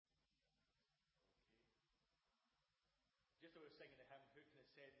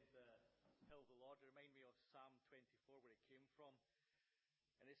remind me of Psalm 24, where it came from.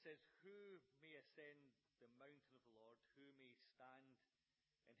 And it says, who may ascend the mountain of the Lord? Who may stand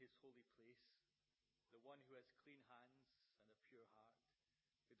in his holy place? The one who has clean hands and a pure heart,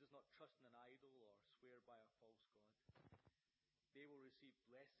 who does not trust in an idol or swear by a false god. They will receive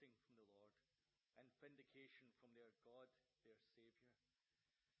blessing from the Lord and vindication from their God, their Savior.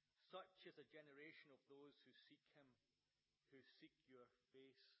 Such is a generation of those who seek him, who seek your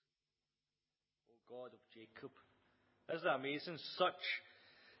face, O God of Jacob. Isn't that amazing? Such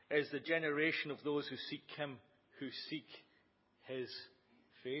is the generation of those who seek him, who seek his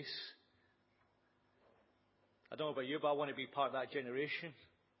face. I don't know about you, but I want to be part of that generation.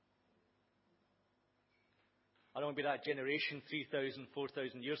 I don't want to be that generation 3,000,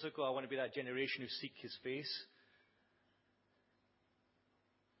 4,000 years ago. I want to be that generation who seek his face.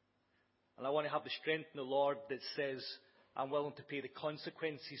 And I want to have the strength in the Lord that says, I'm willing to pay the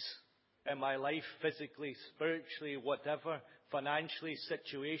consequences in my life, physically, spiritually, whatever, financially,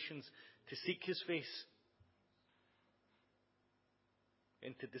 situations, to seek his face.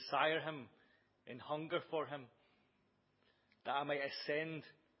 And to desire him and hunger for him. That I might ascend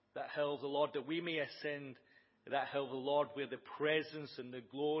that hill of the Lord, that we may ascend that hill of the Lord where the presence and the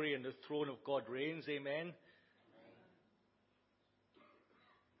glory and the throne of God reigns. Amen.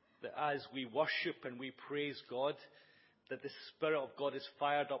 That as we worship and we praise God, that the Spirit of God is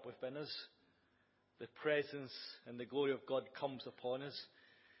fired up within us. The presence and the glory of God comes upon us.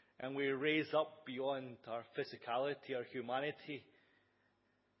 And we raise up beyond our physicality, our humanity.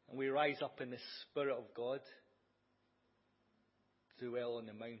 And we rise up in the Spirit of God to dwell on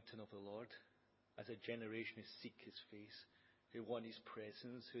the mountain of the Lord as a generation who seek his face, who want his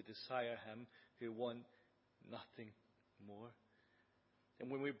presence, who desire him, who want nothing more.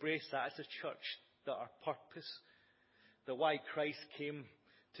 And when we embrace that as a church, that our purpose, that why Christ came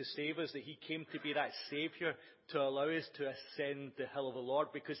to save us, that he came to be that Saviour, to allow us to ascend the hill of the Lord,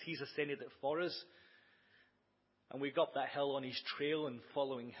 because he's ascended it for us. And we got up that hill on his trail and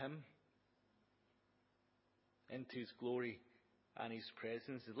following him into his glory and his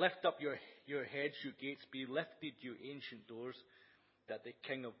presence. Lift up your heads, you gates, be lifted, you ancient doors, that the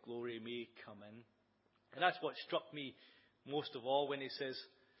King of glory may come in. And that's what struck me most of all when he says,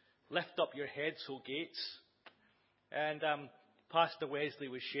 lift up your heads, O gates. And Pastor Wesley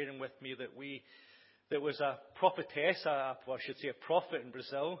was sharing with me that there was a prophetess, I should say a prophet in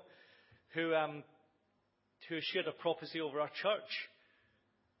Brazil, who shared a prophecy over our church.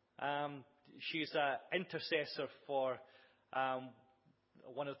 She's an intercessor for a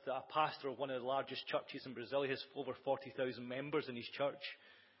pastor of one of the largest churches in Brazil. He has over 40,000 members in his church.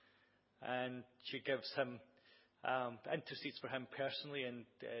 And she gives him, intercedes for him personally and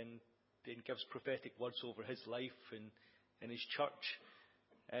gives prophetic words over his life and his church.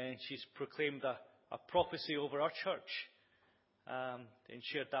 And she's proclaimed a prophecy over our church. And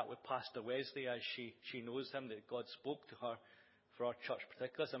shared that with Pastor Wesley as she knows him, that God spoke to her for our church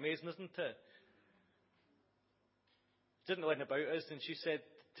particularly. It's amazing, isn't it? Didn't know anything about us, and she said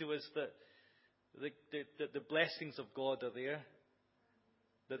to us that the blessings of God are there,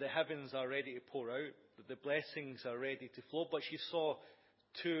 that the heavens are ready to pour out, that the blessings are ready to flow. But she saw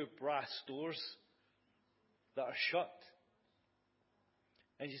 2 brass doors that are shut.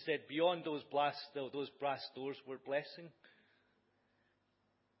 And she said beyond those brass doors were blessing.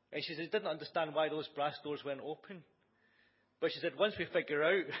 And she said, didn't understand why those brass doors weren't open. But she said, once we figure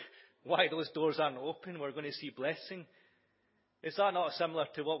out why those doors aren't open, we're going to see blessing. Is that not similar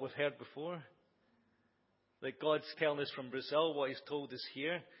to what we've heard before? That God's telling us from Brazil what he's told us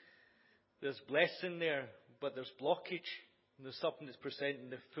here. There's blessing there, but there's blockage. And there's something that's presenting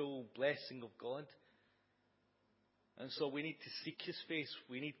the full blessing of God. And so we need to seek his face.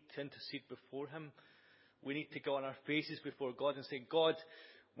 We need to intercede before him. We need to go on our faces before God and say, God,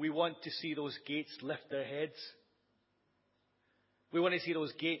 we want to see those gates lift their heads. We want to see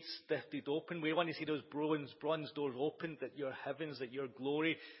those gates lifted open. We want to see those bronze doors open, that your heavens, that your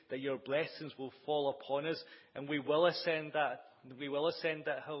glory, that your blessings will fall upon us. And we will ascend that. We will ascend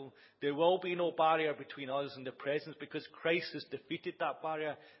that hill. There will be no barrier between us and the presence, because Christ has defeated that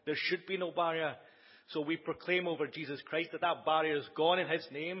barrier. There should be no barrier. So we proclaim over Jesus Christ that barrier is gone in his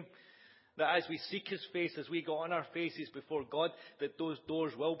name. That as we seek his face, as we go on our faces before God, that those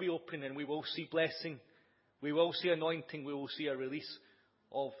doors will be open and we will see blessing. We will see anointing. We will see a release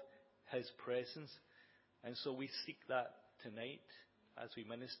of his presence. And so we seek that tonight as we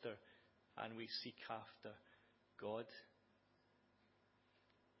minister and we seek after God.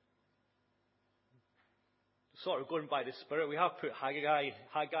 Sort of going by the Spirit, we have put Haggai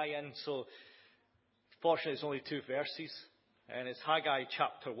in. So fortunately it's only 2 verses. And it's Haggai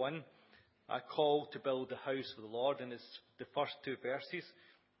chapter 1. a call to build the house of the Lord, and it's the first two verses.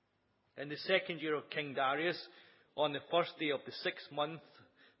 In the second year of King Darius, on the first day of the 6th month,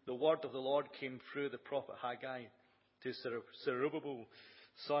 the word of the Lord came through the prophet Haggai to Zerubbabel,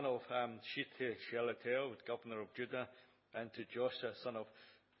 son of Shealtiel, governor of Judah, and to Joshua, son of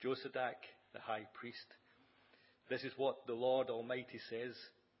Josadak, the high priest. This is what the Lord Almighty says.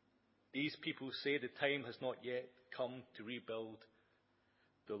 These people say the time has not yet come to rebuild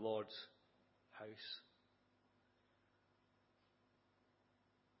the Lord's house.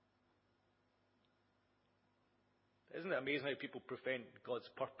 Isn't it amazing how people prevent God's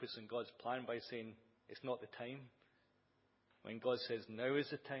purpose and God's plan by saying it's not the time? When God says now is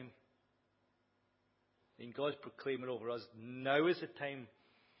the time. And God's proclaiming over us, now is the time.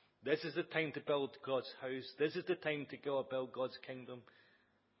 This is the time to build God's house. This is the time to go and build God's kingdom.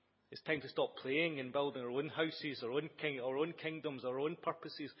 It's time to stop playing and building our own houses, our own kingdoms, our own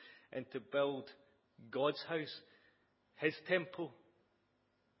purposes, and to build God's house, His temple.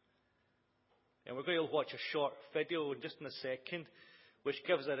 And we're going to watch a short video just in a second, which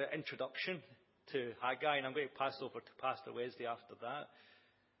gives an introduction to Haggai, and I'm going to pass over to Pastor Wesley after that.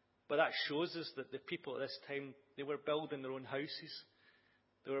 But that shows us that the people at this time, they were building their own houses.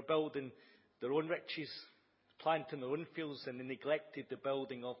 They were building their own riches, planting their own fields, and they neglected the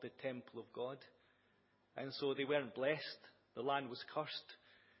building of the temple of God. And so they weren't blessed. The land was cursed.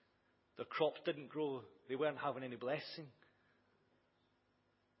 Their crops didn't grow. They weren't having any blessing.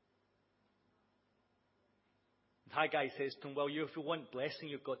 Haggai says to them, well, if you want blessing,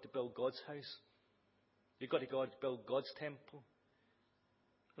 you've got to build God's house. You've got to build God's temple.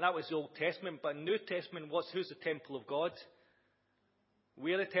 And that was the Old Testament. But in the New Testament, who's the temple of God?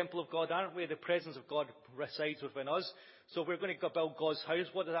 We're the temple of God, aren't we? The presence of God resides within us. So if we're going to go build God's house,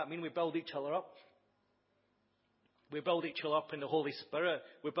 what does that mean? We build each other up. We build each other up in the Holy Spirit.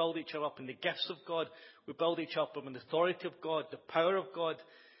 We build each other up in the gifts of God. We build each other up in the authority of God, the power of God.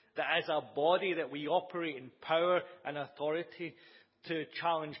 That as a body that we operate in power and authority to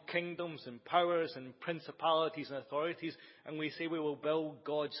challenge kingdoms and powers and principalities and authorities. And we say we will build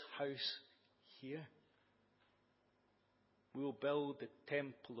God's house here. We will build the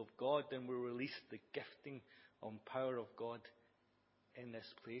temple of God, and we'll release the gifting and power of God in this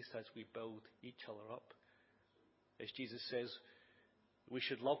place as we build each other up. As Jesus says, we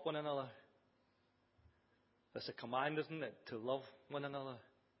should love one another. That's a command, isn't it? To love one another.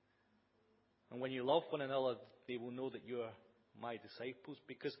 And when you love one another, they will know that you are my disciples.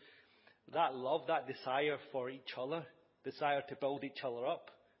 Because that love, that desire for each other, desire to build each other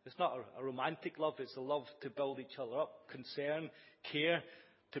up, it's not a romantic love, it's a love to build each other up. Concern, care,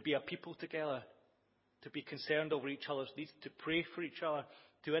 to be a people together, to be concerned over each other's needs, to pray for each other,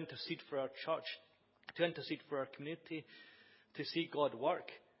 to intercede for our church, to intercede for our community, to see God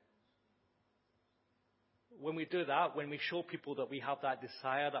work. When we do that, when we show people that we have that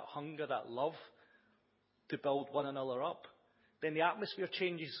desire, that hunger, that love to build one another up, then the atmosphere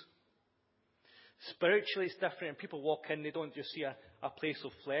changes. Spiritually, it's different. And people walk in, they don't just see a place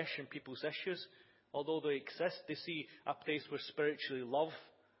of flesh and people's issues. Although they exist, they see a place where spiritually love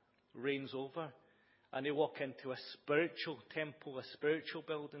reigns over. And they walk into a spiritual temple, a spiritual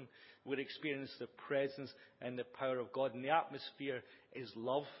building, where they experience the presence and the power of God. And the atmosphere is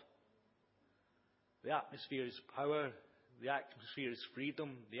love. The atmosphere is power. The atmosphere is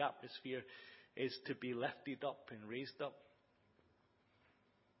freedom. The atmosphere is to be lifted up and raised up.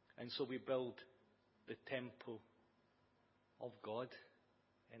 And so we build the temple of God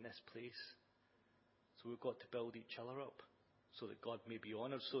in this place. So we've got to build each other up so that God may be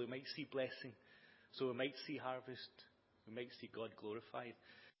honoured, so we might see blessing, so we might see harvest, we might see God glorified.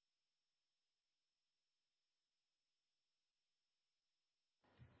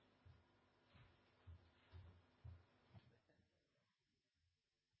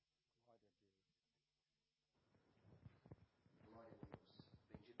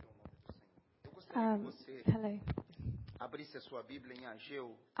 Hello.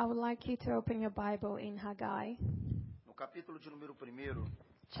 I would like you to open your Bible in Haggai, no capítulo de número 1,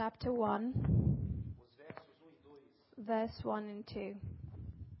 chapter 1, os versos 1 e 2. verse 1 and 2.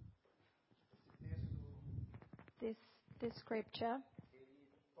 This scripture, Ele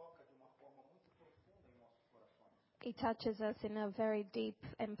toca de uma forma muito profunda em nossos corações. it touches us in a very deep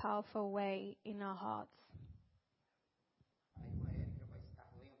and powerful way in our hearts. A irmã Érica vai estar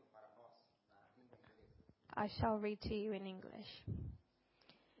lendo para nós na língua inglesa. I shall read to you in English.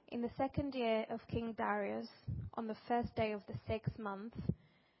 In the second year of King Darius, on the first day of the 6th month,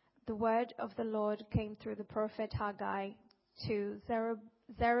 the word of the Lord came through the prophet Haggai to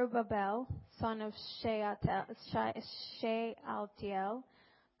Zerubbabel, son of Shealtiel,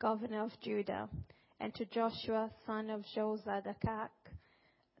 governor of Judah, and to Joshua, son of Jozadak,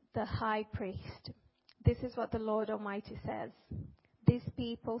 the high priest. This is what the Lord Almighty says. These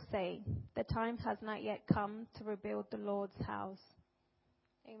people say, the time has not yet come to rebuild the Lord's house.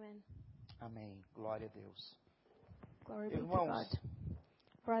 Amen. Amém. Glória a Deus. Glory be to Irmãos, God.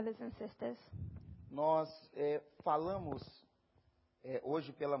 Brothers and sisters, nós falamos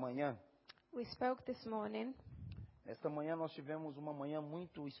hoje pela manhã. we spoke this morning. Esta manhã nós tivemos uma manhã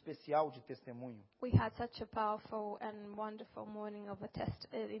muito especial de testemunho. We had such a powerful and wonderful morning of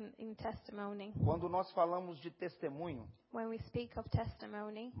in testimony. Quando nós falamos de testemunho, When we speak of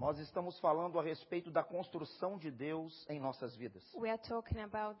testimony, nós estamos falando a respeito da construção de Deus em nossas vidas. we are talking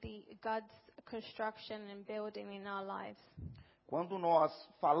about God's construction and building in our lives. Quando nós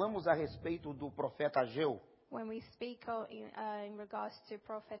falamos a respeito do profeta Ageu, When we speak in regards to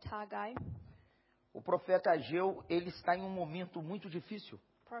Prophet Haggai, o profeta Ageu, ele está em um momento muito difícil.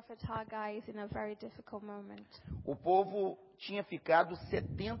 Prophet Haggai is in a very difficult moment. O povo tinha ficado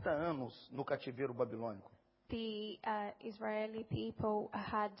 70 anos no cativeiro babilônico. The Israeli people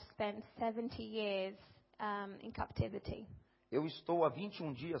had spent 70 years in captivity. Eu estou há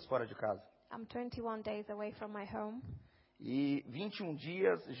 21 dias fora de casa. I'm 21 days away from my home, E 21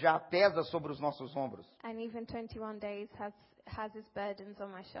 dias já pesa sobre os nossos ombros. and even 21 days has its burdens on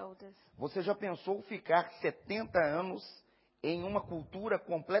my shoulders. Você já pensou ficar 70 anos em uma cultura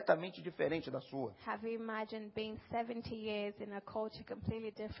completamente diferente da sua? Have you imagined being 70 years in a culture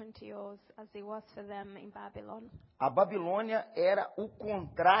completely different to yours, as it was for them in Babylon? A Babilônia era o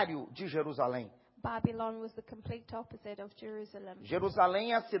contrário de Jerusalém. Babylon was the complete opposite of Jerusalem.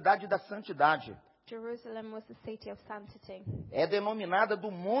 Jerusalém é a cidade da santidade. Jerusalem was the city of sanctity. É denominada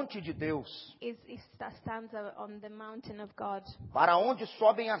do monte de Deus, It stands on the mountain of God, para onde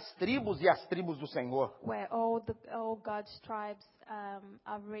sobem as tribos e as tribos do Senhor. where all God's tribes are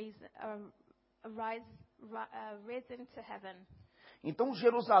risen to heaven. Então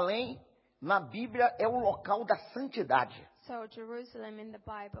Jerusalém, na Bíblia, é o local da santidade. So Jerusalem in the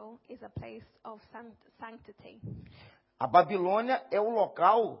Bible is a place of sanctity. A Babilônia é o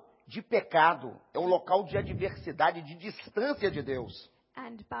local de pecado, é o local de adversidade, de distância de Deus.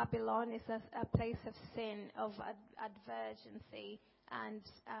 And Babylon is a place of sin, of advergency and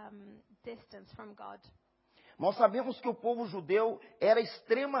distance from God. Nós sabemos que o povo judeu era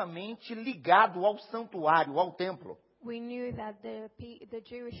extremamente ligado ao santuário, ao templo. We knew that the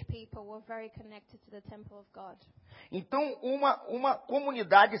Jewish people were very connected to the temple of God. Então, uma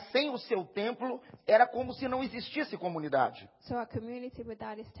comunidade sem o seu templo era como se não existisse comunidade. So a community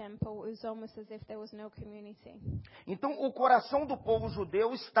without its temple is almost as if there was no community. Então, o coração do povo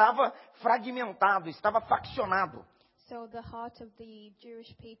judeu estava fragmentado, estava faccionado. So the heart of the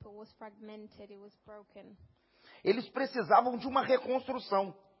Jewish people was fragmented, it was broken, Eles precisavam de uma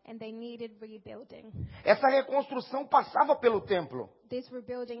reconstrução. and they needed rebuilding. Essa reconstrução passava pelo templo, This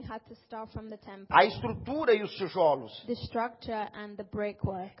rebuilding had to start from the temple. a estrutura e os tijolos. The structure and the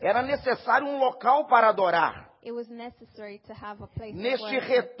brickwork. Era necessário um local para adorar. It was necessary to have a place of Neste worship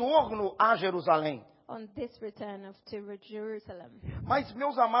retorno a Jerusalém. on this return to Jerusalem. Mas,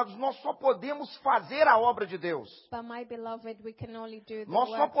 meus amados, nós só podemos fazer a obra de Deus. But my beloved, we can only do the Nós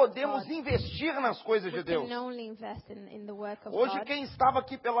só work of podemos God. investir nas coisas de We Deus. can only invest in the work of Hoje, God. quem estava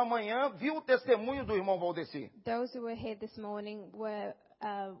aqui pela manhã viu o testemunho do irmão Valdeci. Those who were here this morning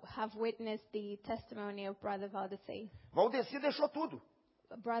have witnessed the testimony of Brother Valdeci. Valdeci deixou tudo.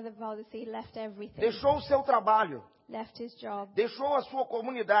 Brother Valdeci left everything. Deixou o seu trabalho. Left his job. Deixou a sua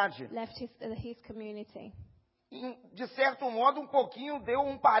comunidade. Left his community. E, de certo modo, um pouquinho deu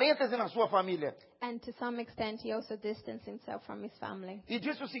um parêntese na sua família. And to some extent, he also distanced himself from his family. E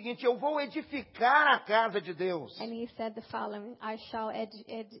disse o seguinte: eu vou edificar a casa de Deus. And he said the following: I shall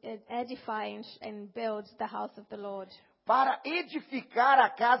edify and build the house of the Lord. Para edificar a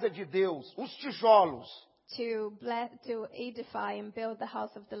casa de Deus, os tijolos, To edify and build the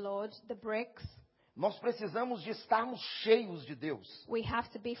house of the Lord, the bricks, nós precisamos de estarmos cheios de Deus. we have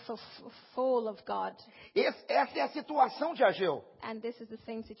to be full of God. Essa é a situação de Ageu. And this is the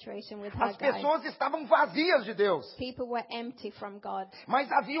same situation with As Haggai. pessoas estavam vazias de Deus. People were empty from God.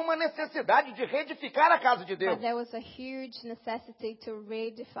 Mas havia uma necessidade de reedificar a casa de Deus. But there was a huge necessity to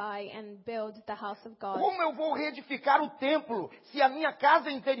reedify and build the house of God. Como eu vou reedificar o templo se a minha casa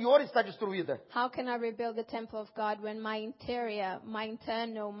interior está destruída? How can I rebuild the temple of God when my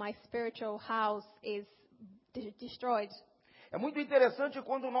internal, my spiritual house is destroyed? É muito interessante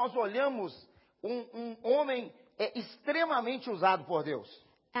quando nós olhamos um homem extremamente usado por Deus.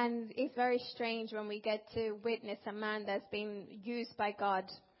 And it's very strange when we get to witness a man that's been used by God.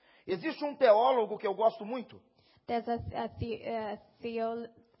 Existe um teólogo que eu gosto muito. There's a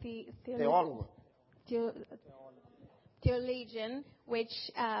teólogo. theologian, which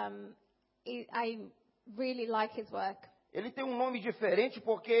I really like his work. Ele tem um nome diferente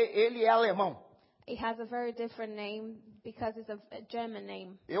porque ele é alemão. He has a very different name because it's a German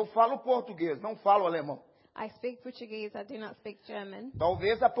name. Eu falo português, não falo alemão. I speak Portuguese, I do not speak German.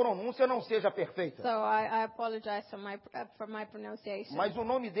 Talvez a pronúncia não seja perfeita. So I apologize for my pronunciation. Mas o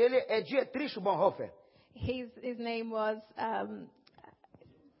nome dele é Dietrich Bonhoeffer. His name was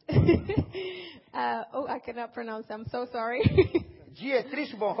I cannot pronounce. I'm so sorry.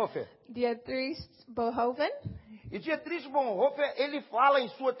 Dietrich Bonhoeffer. Dietrich Bonhoeffer. E Dietrich Bonhoeffer, ele fala em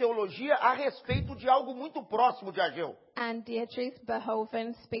sua teologia a respeito de algo muito próximo de Ageu. And Dietrich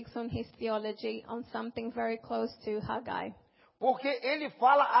Bonhoeffer speaks on his theology on something very close to Haggai. Porque ele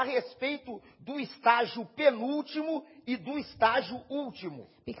fala a respeito do estágio penúltimo e do estágio último.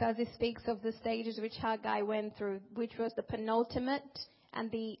 Because he speaks of the stages which Haggai went through, which was the penultimate and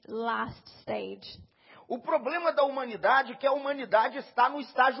the last stage. O problema da humanidade é que a humanidade está no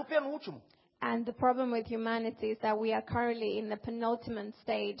estágio penúltimo. And the problem with humanity is that we are currently in the penultimate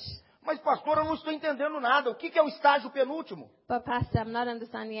stage. Mas, pastor, eu não estou entendendo nada. O que é o estágio penúltimo? But Pastor, I'm not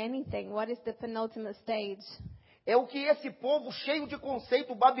understanding anything. What is the penultimate stage? É o que esse povo cheio de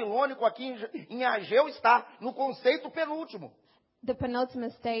conceito babilônico aqui em Ageu está, no conceito penúltimo. The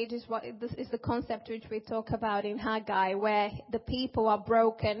penultimate stage is the concept which we talk about in Haggai, where the people are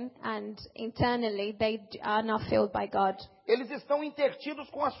broken and internally they are not filled by God. Eles estão intertidos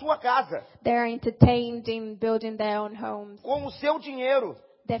com a sua casa, They are entertained in building their own homes. com o seu dinheiro,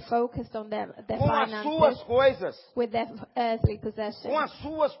 They're focused on their com as suas finances, coisas, with their earthly com possessions, as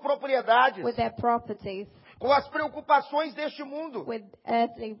suas propriedades, with their properties, com as preocupações deste mundo. with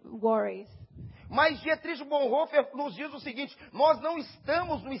earthly worries. Mas Dietrich Bonhoeffer nos diz o seguinte: nós não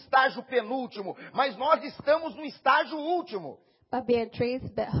estamos no estágio penúltimo, mas nós estamos no estágio último. But Beatrice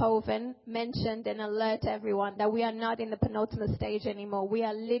Beethoven mentioned and alert everyone that we are not in the penultimate stage anymore. We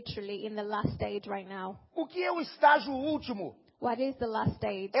are literally in the last stage right now. O que é o estágio último? What is the last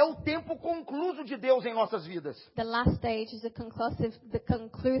stage? É o tempo concluso de Deus em nossas vidas. The last stage is the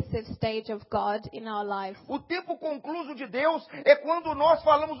conclusive stage of God in our lives. O tempo concluso de Deus é quando nós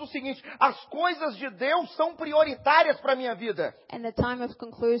falamos o seguinte: as coisas de Deus são prioritárias para a minha vida. And the time of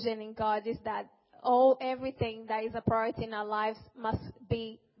conclusion in God is that everything that is a priority in our lives must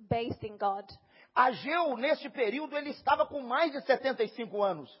be based in God. Ageu, neste período, ele estava com mais de 75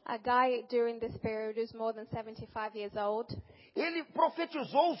 anos. Haggai, during this period, is more than 75 years old. Ele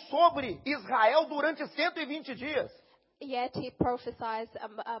profetizou sobre Israel durante 120 dias. Yet he prophesied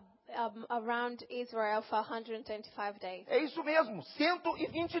around Israel for 125 days. É isso mesmo,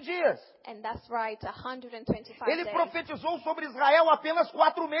 120 dias. And that's right, 125 Ele days. profetizou sobre Israel apenas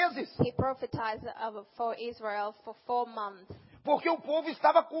 4 meses. He prophesied for Israel for 4 months. Porque o povo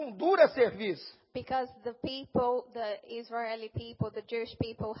estava com dura serviço. Because the people, the Israeli people, the Jewish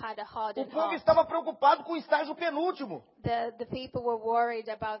people had a O hardened povo heart. estava preocupado com o estágio penúltimo, The people were worried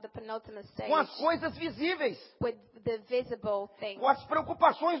about the penultimate stage, com as coisas visíveis, with the visible things, com as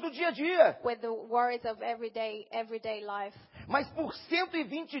preocupações do dia a dia. with the worries of everyday life. Mas por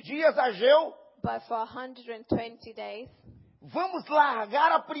 120 dias, Ageu, But for 120 days, vamos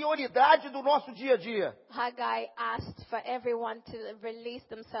largar a prioridade do nosso dia a dia. Haggai asked for everyone to release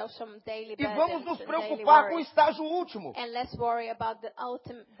themselves from daily E vamos burdens nos and daily preocupar com o worries. estágio último, And let's worry about the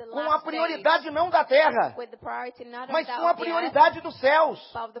com a last prioridade não da terra, stage, with the priority not mas of com a the earth, prioridade dos céus.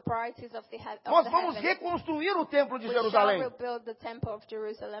 but of the priorities of the Nós the vamos heavens. reconstruir o templo de We shall Jerusalém. rebuild the temple of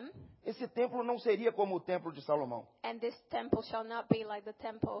Jerusalem, Esse templo não seria como o templo de Salomão. and this temple shall not be like the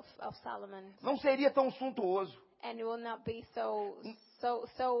temple of Solomon, Não seria tão suntuoso. and it will not be so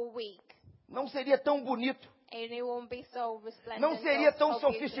weak, Não seria tão bonito. and it won't be so resplendent. Não seria tão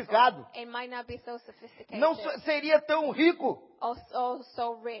beautiful. sofisticado. It might not be so sophisticated. Não seria tão rico. or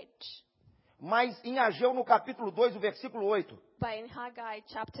so rich. Mas em Ageu, no capítulo 2, o versículo 8, But in Haggai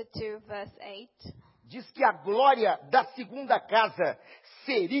chapter 2, verse 8, diz que a glória da segunda casa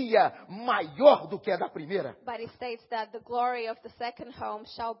seria maior do que a da primeira. but it states that the glory of the second home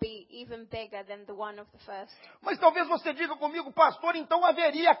shall be even bigger than the one of the first. Mas talvez você diga comigo, pastor, então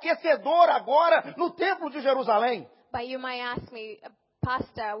haveria aquecedor agora no templo de Jerusalém. But you might ask me,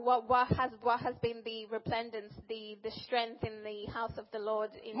 Pastor, what has been the resplendence, the strength in the house of the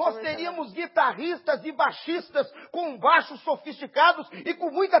Lord in Nós Jerusalem? teríamos guitarristas e baixistas com baixos sofisticados e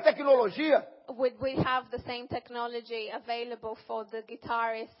com muita tecnologia. Would we have the same technology available for the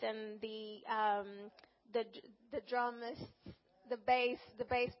guitarists and the drummers, the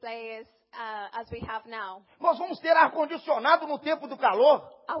bass players, as we have now? Nós vamos ter ar-condicionado no tempo do calor.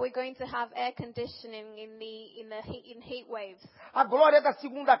 Are we going to have air conditioning in heat waves? A glória da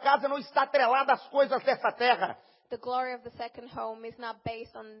segunda casa não está atrelada às coisas dessa terra, The glory of the second home is not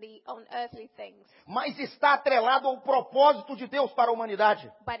based on earthly things, mas está atrelado ao propósito de Deus para a humanidade.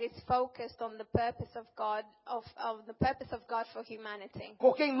 but it's focused on the purpose of God the purpose of God for humanity.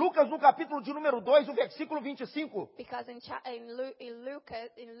 Porque em Lucas, no capítulo de número 2, o versículo 25, Because in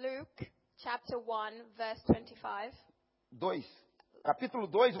Luke chapter 1 verse 25. capítulo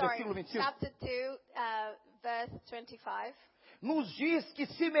 2, o Sorry, versículo 25, chapter 2 verse 25. nos diz que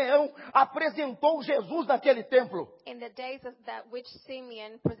Simeão apresentou Jesus naquele templo. In the days of that which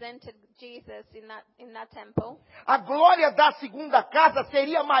Simeon presented Jesus in that temple, A glória da segunda casa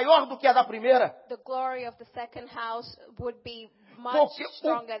seria maior do que a da primeira. the glory of the second house would be much Porque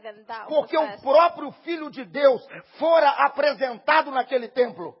stronger than that of Porque the o first. próprio Filho de Deus fora apresentado naquele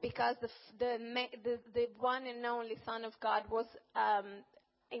templo. Because the one and only Son of God was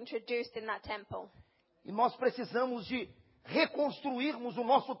introduced in that temple. E nós precisamos de reconstruirmos o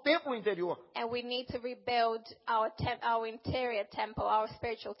nosso templo interior. And we need to rebuild our interior temple, our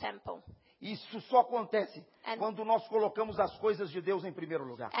spiritual temple. Isso só acontece quando nós colocamos as coisas de Deus em primeiro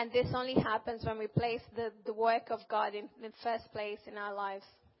lugar. And this only happens when we place the work of God in first place in our lives.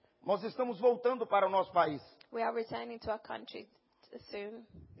 Nós estamos voltando para o nosso país. We are returning to our country soon.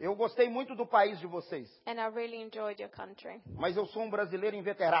 Eu gostei muito do país de vocês, And I really enjoyed your country. mas eu sou um brasileiro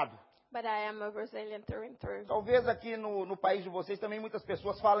inveterado. But I am a Brazilian through and through. Talvez aqui no país de vocês também muitas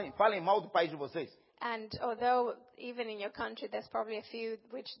pessoas falem mal do país de vocês. And although even in your country there's probably a few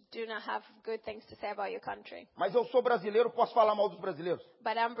which do not have good things to say about your country. Mas eu sou brasileiro, posso falar mal dos brasileiros.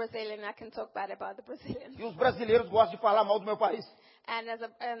 But I'm Brazilian, I can talk bad about the Brazilians. E os brasileiros gostam de falar mal do meu país. And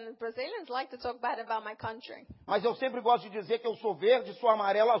Brazilians like to talk bad about my country. Mas eu sempre gosto de dizer que eu sou verde, sou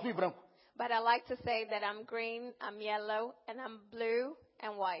amarelo, azul e branco. But I like to say that I'm green, I'm yellow, and I'm blue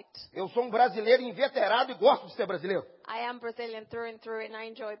and white. Eu sou um brasileiro inveterado e gosto de ser brasileiro. I am Brazilian through and through, and I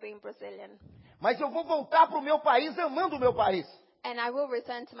enjoy being Brazilian. Mas eu vou voltar para o meu país amando o meu país. And I will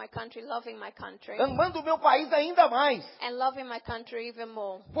return to my country, loving my country, Amando o meu país ainda mais. and loving my country even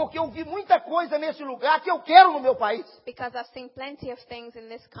more. Porque eu vi muita coisa nesse lugar que eu quero no meu país. Because I've seen plenty of things in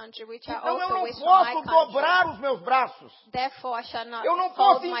this country which I Então eu also não wish for my posso country. dobrar os meus braços. Therefore, I shall not Eu não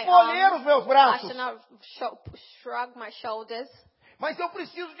fold posso my encolher arms. os meus I braços. shall not shrug my shoulders. Mas eu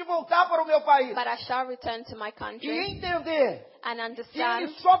preciso de voltar para o meu país. But I shall return to my E country entender and que ele understand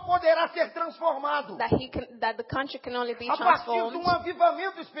só poderá ser transformado that the country can only be a partir de transformed um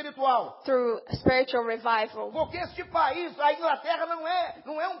avivamento espiritual. through spiritual revival. Porque este país, a Inglaterra,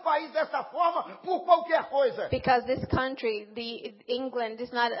 não é um país dessa forma por qualquer coisa. Because this country, England,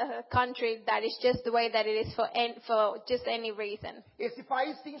 is not a country that is just the way that it is for just any reason. Esse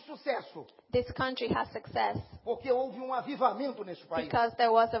país tem sucesso This country has success porque houve um avivamento neste país. because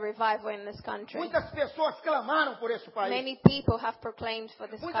there was a revival in this country. Muitas pessoas clamaram por este país. Many people have proclaimed for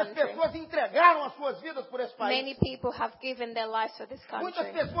this Muitas country. pessoas entregaram as suas vidas por este Many país. people have given their lives for this Muitas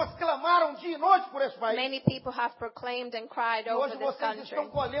country. pessoas clamaram dia e noite por este país. Many people have proclaimed and cried E over hoje this vocês country. estão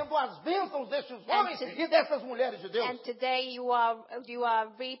colhendo as bênçãos destes homens to- e dessas mulheres de Deus. And today you are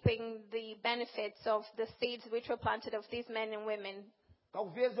reaping the benefits of the seeds which were planted of these men and women.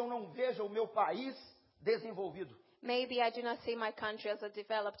 Talvez eu não veja o meu país desenvolvido, Maybe I do not see my country as a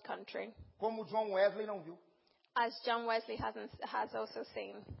developed country, como John Wesley não viu. as John Wesley has also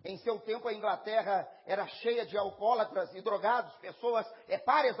seen. Em seu tempo, a Inglaterra era cheia de alcoólatras e drogados, pessoas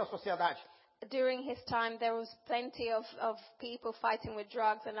párias da sociedade. During his time, there was plenty of people fighting with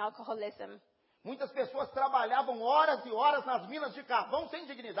drugs and alcoholism. Muitas pessoas trabalhavam horas e horas nas minas de carvão sem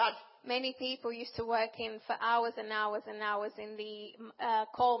dignidade. Many people used to work for hours and hours and hours in the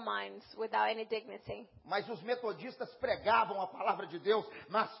coal mines without any dignity. Mas os metodistas pregavam a palavra de Deus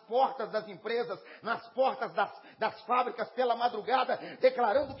nas portas das empresas, nas portas das fábricas pela madrugada,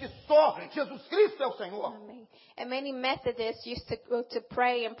 declarando que só Jesus Cristo é o Senhor. And many Methodists used to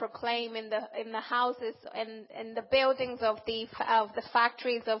pray and proclaim in the houses and in the buildings of the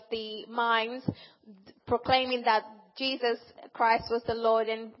factories of the mines, proclaiming that Jesus Christ was the Lord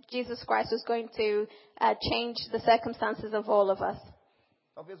and Jesus Christ was going to change the circumstances of all of us.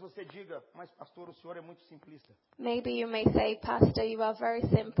 Talvez você diga, mas pastor, o senhor é muito simplista. Maybe you may say, Pastor, you are very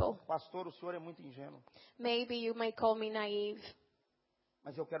simple. Pastor, o senhor é muito ingênuo. Maybe you may call me naive.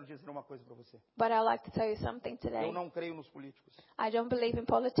 Mas eu quero dizer uma coisa para você. But I'd like to tell you something today. Eu não creio nos políticos. I don't believe in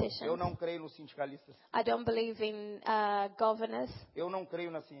politicians. Eu não creio nos sindicalistas. I don't believe in governors. Eu não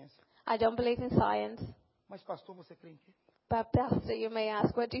creio na ciência. I don't believe in science. Mas pastor, você crê em quê? But Pastor, you may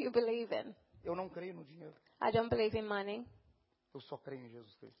ask, what do you believe in? Eu não creio no dinheiro. I don't believe in money. Eu só creio em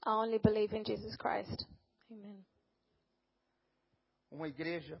Jesus Cristo. I only believe in Jesus Christ. Amen. Uma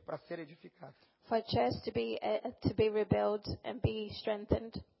igreja para ser edificada. For a church to be rebuilt and be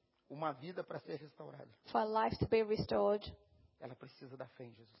strengthened, Uma vida para ser restaurada. for a life to be restored, Ela precisa da fé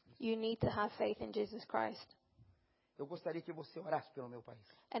em Jesus Cristo. you need to have faith in Jesus Christ. Eu gostaria que você orasse pelo meu país.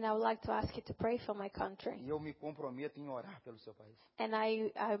 And I would like to ask you to pray for my country. E eu me comprometo em orar pelo seu país. And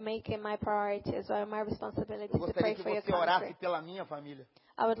I make it my priority as well, my responsibility Eu to gostaria pray que for your você orasse country. pela minha família.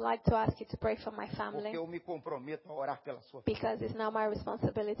 I would like to ask you to pray for my Porque family, eu me comprometo a orar pela sua família. because it's now my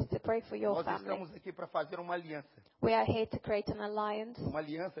responsibility to pray for your Nós family. estamos aqui para fazer uma aliança. We are here to create an alliance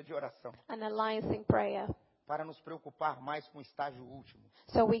De oração. in prayer, Para nos preocupar mais com o estágio último.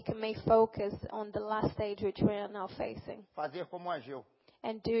 so we can make focus on the last stage which we are now facing, Fazer como Ageu.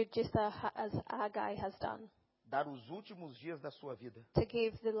 and do just as Haggai has done, Dar os últimos dias da sua vida. to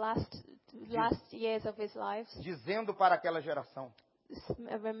give the last years of his life, Dizendo para aquela geração.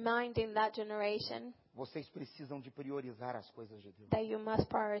 reminding that generation Vocês precisam de priorizar as coisas de Deus. that you must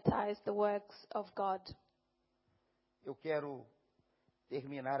prioritize the works of God. Eu quero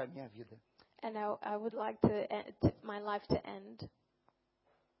terminar a minha vida And I would like my life to end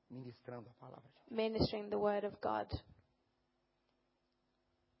ministrando a palavra de Deus. ministering the word of God.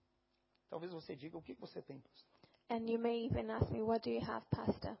 Talvez você diga, o que você tem, pastor? And you may even ask me, what do you have,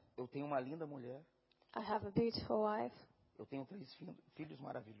 Pastor? Eu tenho uma linda mulher. I have a beautiful wife. Eu tenho 3 filhos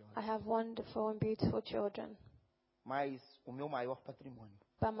maravilhosos. I have wonderful and beautiful children. Mas o meu maior patrimônio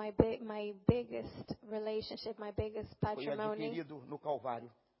But my biggest relationship, my biggest foi patrimony adquirido no Calvário.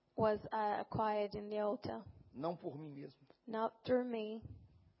 was acquired in the altar. Não por mim mesmo, Not through me,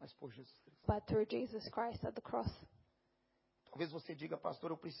 mas por Jesus Cristo. but through Jesus Christ at the cross. Talvez você diga, pastor,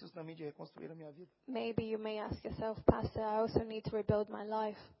 eu preciso também de reconstruir a minha vida. Maybe you may ask yourself, Pastor, I also need to rebuild my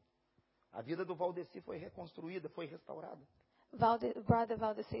life. A vida do Valdeci foi reconstruída, foi restaurada. Brother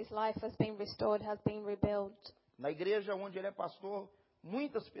Valdeci's life has been restored, has been rebuilt. Na igreja onde ele é pastor,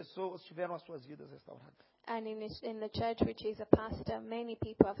 muitas pessoas tiveram as suas vidas restauradas. And in the church which he's a pastor, many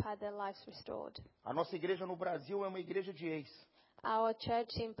people have had their lives restored. A nossa igreja no Brasil é uma igreja de ex. Our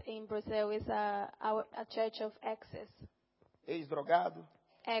church in Brazil is a church of exes. Ex-drogado,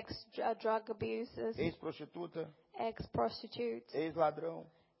 Ex-drug abusers, ex-prostituta, ex-prostitutes, ex-ladrão,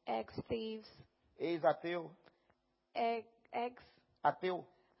 ex-thieves, ex-ateu. Ateu,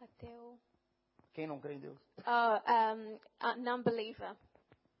 ex-ateu, quem não crê em Deus. non-believer.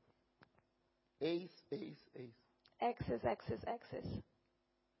 Ex. Exes.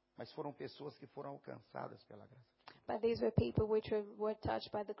 Mas foram pessoas que foram alcançadas pela graça. But these were people which were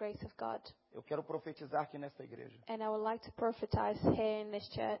touched by the grace of God. Eu quero profetizar que nesta igreja And I would like to prophesize here in this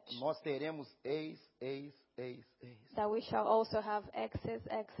church nós teremos ex. that we shall also have exes.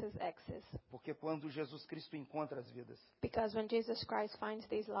 Porque quando Jesus Cristo encontra as vidas, Because when Jesus Christ finds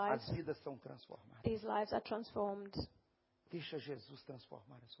these lives, as vidas são transformadas. these lives are transformed. Deixa Jesus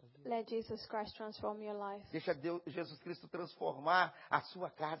transformar a sua vida. Let Jesus Christ transform your life. Deixa Jesus Cristo transformar a sua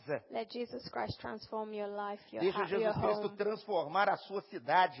casa. Let Jesus Christ transform your life, your Deixa Jesus Cristo home. transformar a sua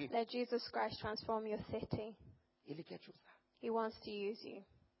cidade. Let Jesus Christ transform your city. Ele quer te usar. He wants to use you.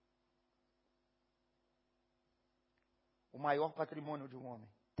 O maior patrimônio de um homem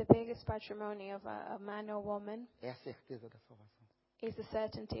The biggest patrimony of a man or woman é a certeza da salvação. is the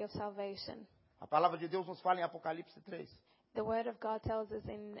certainty of salvation. A palavra de Deus nos fala em Apocalipse 3. The word of God tells us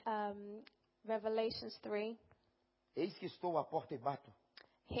in Revelations 3, Eis que estou à porta e bato.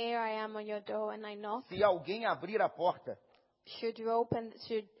 here I am on your door and I knock. Se alguém abrir a porta, Should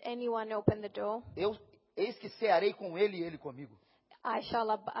anyone open the door, eis que cearei com ele e ele comigo. I shall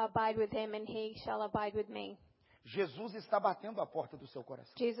abide with him and he shall abide with me. Jesus está batendo a porta do seu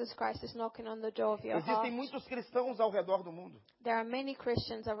coração. Jesus Christ is knocking on the door of your heart. Existem muitos cristãos ao redor do mundo There are many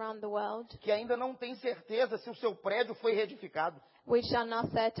Christians around the world que ainda não têm certeza se o seu prédio foi reedificado. which are not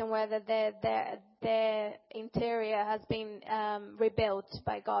certain whether their interior has been rebuilt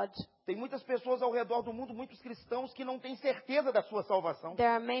by God. Tem muitas pessoas ao redor do mundo, muitos cristãos, que não têm certeza da sua salvação. There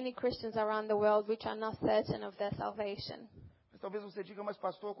are many Christians around the world which are not certain of their salvation. Mas talvez você diga, mas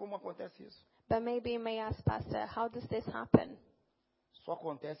pastor, como acontece isso? But maybe you may ask, Pastor, how does this happen? Só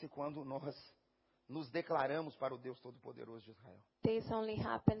acontece quando nós nos declaramos para o Deus Todo-Poderoso de Israel. This only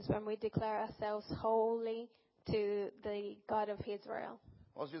happens when we declare ourselves holy to the God of Israel.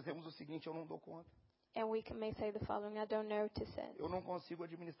 Nós dizemos o seguinte, eu não dou conta. And we may say the following: I don't notice it. Eu não consigo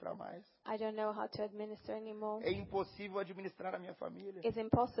administrar mais. I don't know how to administer anymore. É impossível administrar a minha família. It's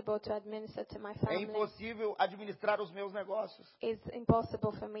impossible to administer to my É family. impossível administrar os meus negócios. It's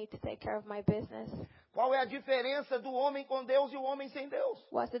impossible for me to take care of my business. Qual é a diferença do homem com Deus e o homem sem Deus?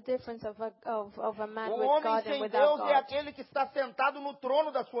 What's the difference of a man O with homem God and sem without Deus é God? aquele que está sentado no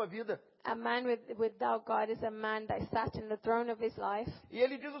trono da sua vida. A man without God is a man that sat in the throne of his life E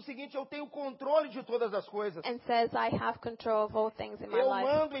ele diz o seguinte: eu tenho controle de todas as coisas. and says, I have control of all things in my Eu life.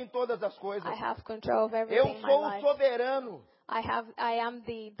 mando em todas as coisas. I have control of Eu everything in my sou o life. soberano. I am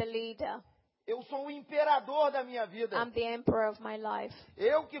the leader. Eu sou o imperador da minha vida. I'm the emperor of my life.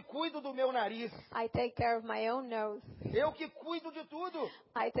 Eu que cuido do meu nariz. I take care of my own nose. Eu que cuido de tudo.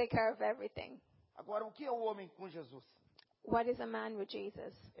 I take care of everything. Agora, o que é o homem com Jesus? What is a man with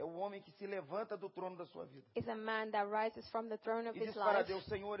Jesus? É o homem que se levanta do trono da sua vida. Is a man that rises from the throne of E his diz para life Deus: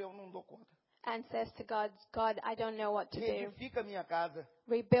 Senhor, eu não dou conta. and says to God, God, I don't know what to do. Reedifica minha casa.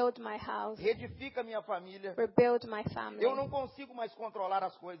 Rebuild my house. Reedifica minha família. Rebuild my family. Eu não consigo mais controlar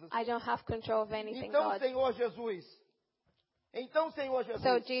as coisas. I don't have control of anything, Então, God. Senhor Jesus. Então, Senhor Jesus.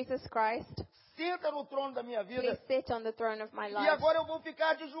 So Jesus Christ, Senta no trono da minha vida. please sit on the throne of my E life. agora eu vou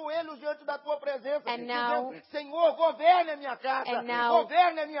ficar de joelhos diante da tua presença. And now- dizendo: Senhor, governe a minha casa. And now-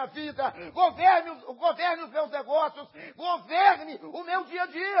 Governe a minha vida. Governe os meus negócios. Governe o meu dia a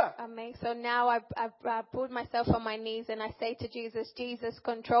dia. Amen. So now I put myself on my knees and I say to Jesus, Jesus,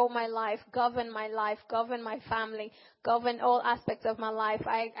 control my life, govern my family, govern all aspects of my life.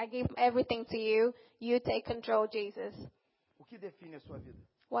 I give everything to you. You take control, Jesus. O que define a sua vida?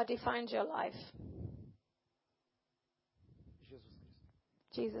 What defines your life? Jesus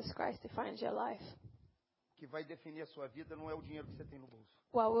Cristo. Jesus Christ defines your life. O que vai definir a sua vida não é o dinheiro que você tem no bolso.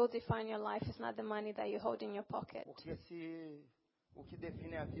 What will define your life is not the money that you hold in your pocket. Porque se o que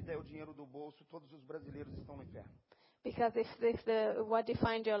define a vida é o dinheiro do bolso, todos os brasileiros estão no inferno. Because if what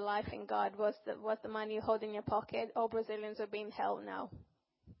defined your life in God was the money you hold in your pocket, all Brazilians would be in hell now.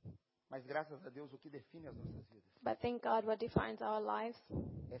 Mas graças a Deus, o que define as nossas vidas But thank God, what defines our lives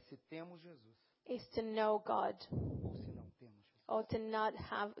é se temos Jesus is to know God, ou se não temos Jesus. or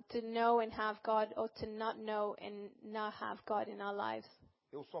to know and have God, or to not know and not have God in our lives.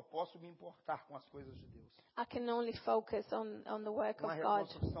 Eu só posso me importar com as coisas de Deus. I can only focus on the work Com a of God,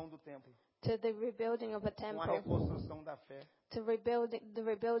 reconstrução do templo. to the rebuilding of a Com a temple, reconstrução da fé. to the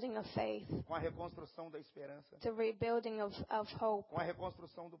rebuilding of faith, Com a reconstrução da esperança. to rebuilding of hope, Com a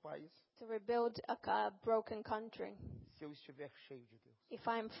reconstrução do país. to rebuild a broken country. Se eu estiver cheio de Deus. If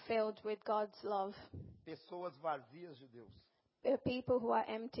I'm filled with God's love. Pessoas vazias de Deus People who are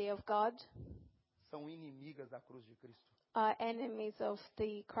empty of God são inimigas da cruz de Cristo. are enemies of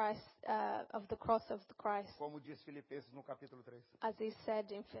the cross of the Christ, Como diz Filipenses no capítulo 3. as is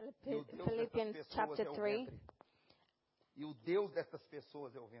said in E o Deus dessas Philippians pessoas chapter é o 3. ventre. E o Deus dessas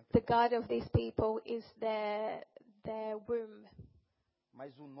pessoas é o ventre. The God of these people is their womb,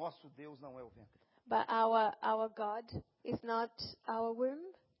 Mas o nosso Deus não é o ventre. but our God is not our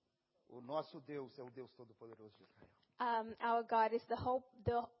womb. O nosso Deus é o Deus Todo-Poderoso de Israel. Our God is the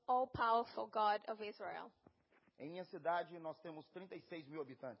all-powerful God of Israel. Em minha cidade, nós temos 36 mil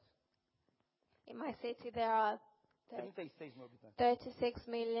habitantes. In my city, there are 36 mil habitantes. 36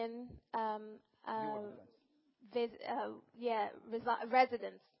 million Mil habitantes.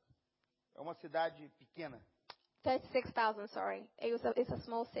 residents. É uma cidade pequena. 36,000, sorry. It's a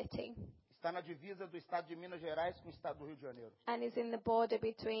small city. Está na divisa do estado de Minas Gerais com o estado do Rio de Janeiro. And is in the border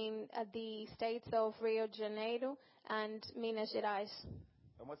between the states of Rio de Janeiro and Minas Gerais.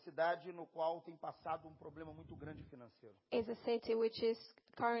 É uma cidade no qual tem passado um problema muito grande financeiro. It's a city which is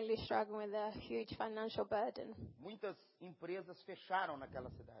currently struggling with a huge financial burden. Muitas empresas fecharam naquela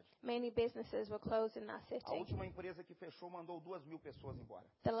cidade. Many businesses were closed in that A city. última empresa que fechou mandou 2.000 pessoas embora.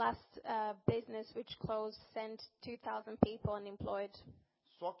 The last business which closed sent 2,000 people unemployed.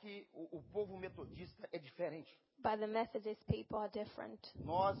 Só que o povo metodista é diferente. But the Methodist people are different.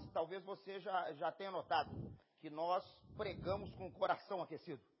 Nós, talvez você já tenha notado, que nós pregamos com o coração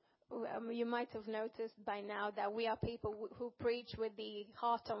aquecido. You might have noticed by now that we are people who preach with the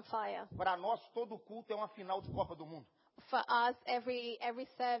heart on fire. Para nós, todo culto é uma final de Copa do Mundo. For us, every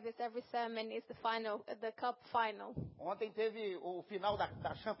service, every sermon is the cup final. Ontem teve o final da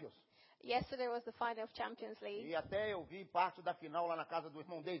Champions. Yesterday was the final of Champions League. E até eu vi parte da final lá na casa do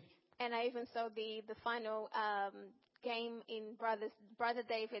irmão David. And I even saw the final game in Brother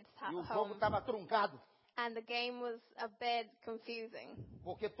David's E o jogo home. estava truncado. And the game was a bit confusing.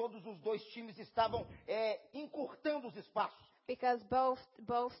 Porque todos os dois times estavam encurtando os espaços. Because both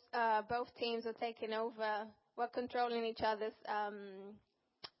teams were controlling each other's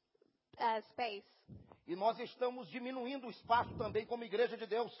space. E nós estamos diminuindo o espaço também como igreja de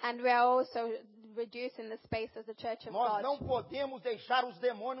Deus. And we are also reducing the space as the church of Nós God. não podemos deixar os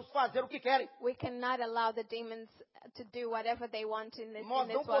demônios fazer o que querem. We cannot allow the demons to do whatever they want in this Nós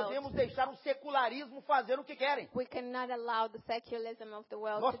não podemos world. deixar o secularismo fazer o que querem. We cannot allow the secularism of the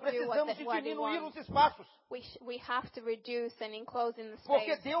world Nós to do precisamos de what they diminuir want. os espaços. We have to reduce and enclose in the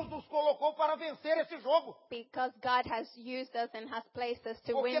Porque space. Deus nos colocou para vencer esse jogo. Because God has used us and has placed us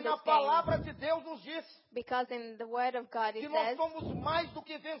to Porque win na this game. palavra de Deus nos diz Because in the word of God que it nós says, somos mais do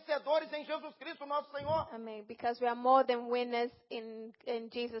que vencedores em Jesus Cristo, nosso Senhor. because we are more than winners in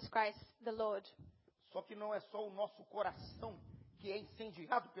Jesus Christ, the Lord. Só que não é só o nosso coração que é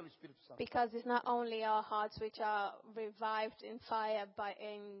incendiado pelo Espírito Santo. Because it's not only our hearts which are revived in fire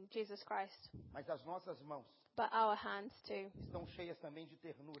in Jesus Christ, Mas as nossas mãos but our hands too. estão cheias também de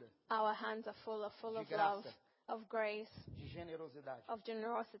ternura, Our hands are full de of graça, love, of grace, de generosidade. of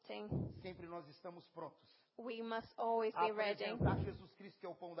generosity. Sempre nós estamos prontos We must always a be ready apresentar Jesus Cristo, que é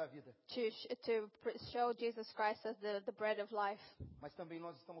o pão da vida. to show Jesus Christ as the bread of life. Mas também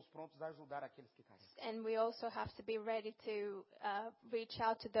nós estamos prontos a ajudar aqueles que carecem. And we also have to be ready to reach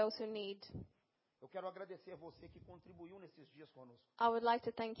out to those who need. Eu quero agradecer você que contribuiu nesses dias conosco. I would like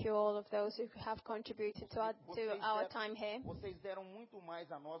to thank you all of those who have contributed to our time here. Vocês deram muito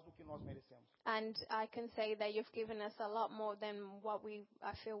mais a nós do que nós merecemos. And I can say that you've given us a lot more than what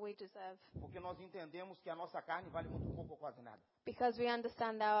I feel we deserve. Porque nós entendemos que a nossa carne vale muito pouco ou quase nada. Because we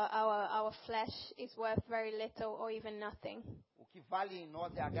understand that our flesh is worth very little or even nothing. O que vale em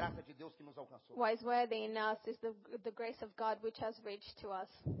nós é a graça de Deus que nos alcançou. What is worthy in us is the grace of God which has reached to us.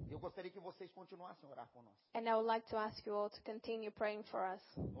 Eu gostaria que vocês continuassem a orar por nós. And I would like to ask you all to continue praying for us.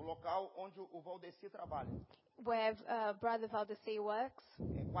 No local onde o Valdeci trabalha, Where Brother Valdeci works,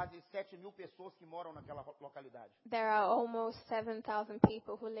 quase 7.000 pessoas que moram naquela localidade. there are almost 7,000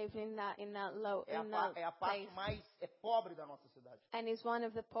 people who live in that É a parte place. mais pobre da nossa cidade. And it's one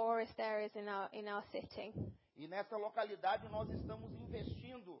of the poorest areas in our city. E nessa localidade nós estamos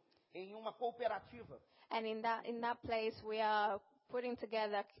investindo em uma cooperativa. And in that place we are putting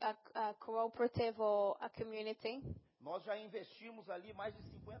together a cooperative or a community. Nós já investimos ali mais de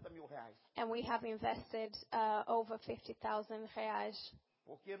 50 mil reais. And we have invested over 50,000 reais.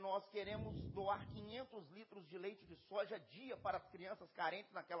 Porque nós queremos doar 500 litros de leite de soja dia para as crianças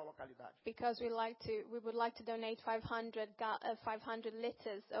carentes naquela localidade. Because we would like to donate 500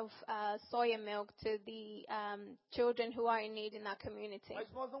 liters of soya milk to the children who are in need in that community. Mas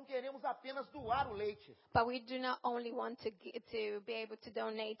nós não queremos apenas doar o leite. But we do not only want to be able to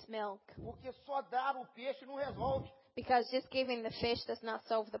donate milk. Porque só dar o peixe não resolve. Because just giving the fish does not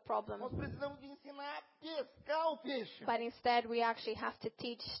solve the problem. Nós precisamos de ensinar a pescar o peixe. But instead we actually have to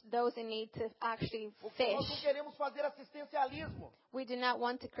teach those in need to actually Porque nós não fish. queremos fazer assistencialismo. We do not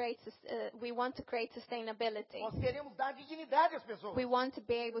want to we want to create sustainability. Nós queremos dar dignidade às pessoas. We want to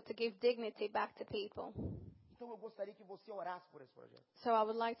be able to give dignity back to people. Então eu gostaria que você orasse por esse projeto. So I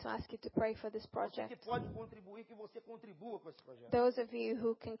would like to ask you to pray for this Você que project. pode contribuir, que você contribua com esse projeto. Those of you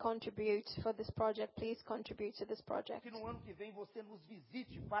who can contribute for this project, please contribute to this project. Que no ano que vem você nos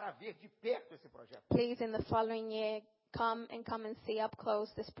visite para ver de perto esse projeto. Please, in the following year, come and see up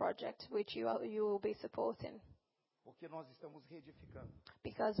close this project, which you will be supporting. Porque nós estamos reedificando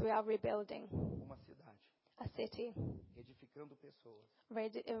Because we are rebuilding uma cidade, a city, edificando pessoas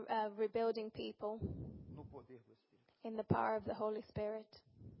rebuilding people no poder do Espírito. in the power of the Holy Spirit.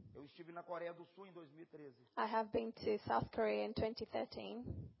 Eu estive na Coreia do Sul em 2013. I have been to South Korea in 2013,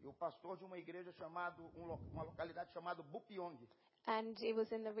 E o pastor de uma igreja uma localidade chamada Bupyeong, and it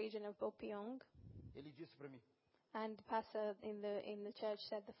was in the region of Bopyeong. ele disse para mim: And the pastor in the church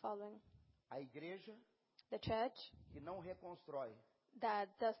said the following: a igreja the church que não reconstrói that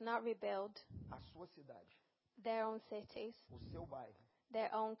does not rebuild a sua cidade, their own cities, o seu bairro, their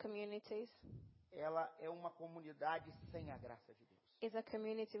own communities, ela é uma comunidade sem a graça de Deus. is a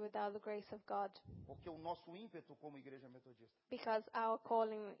community without the grace of God. Porque o nosso ímpeto como igreja metodista Because our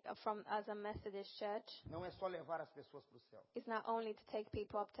calling as a Methodist church não é só levar as pessoas para o céu, is not only to take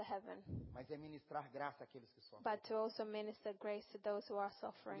people up to heaven, mas é ministrar graça àqueles que sofrem. but to also minister grace to those who are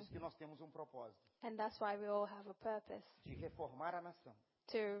Por suffering. isso que nós temos um propósito And that's why we all have a purpose, de reformar a nação,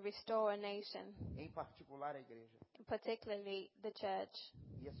 to restore a nation, em particular a igreja, particularly the church,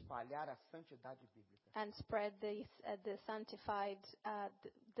 e espalhar a santidade bíblica and spread the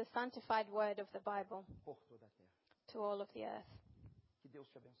sanctified word of the Bible por toda a terra. to all of the earth. Que Deus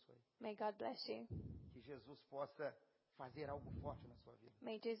te abençoe. May God bless you. Que Jesus possa fazer algo forte na sua vida.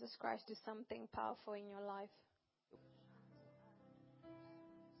 May Jesus Christ do something powerful in your life.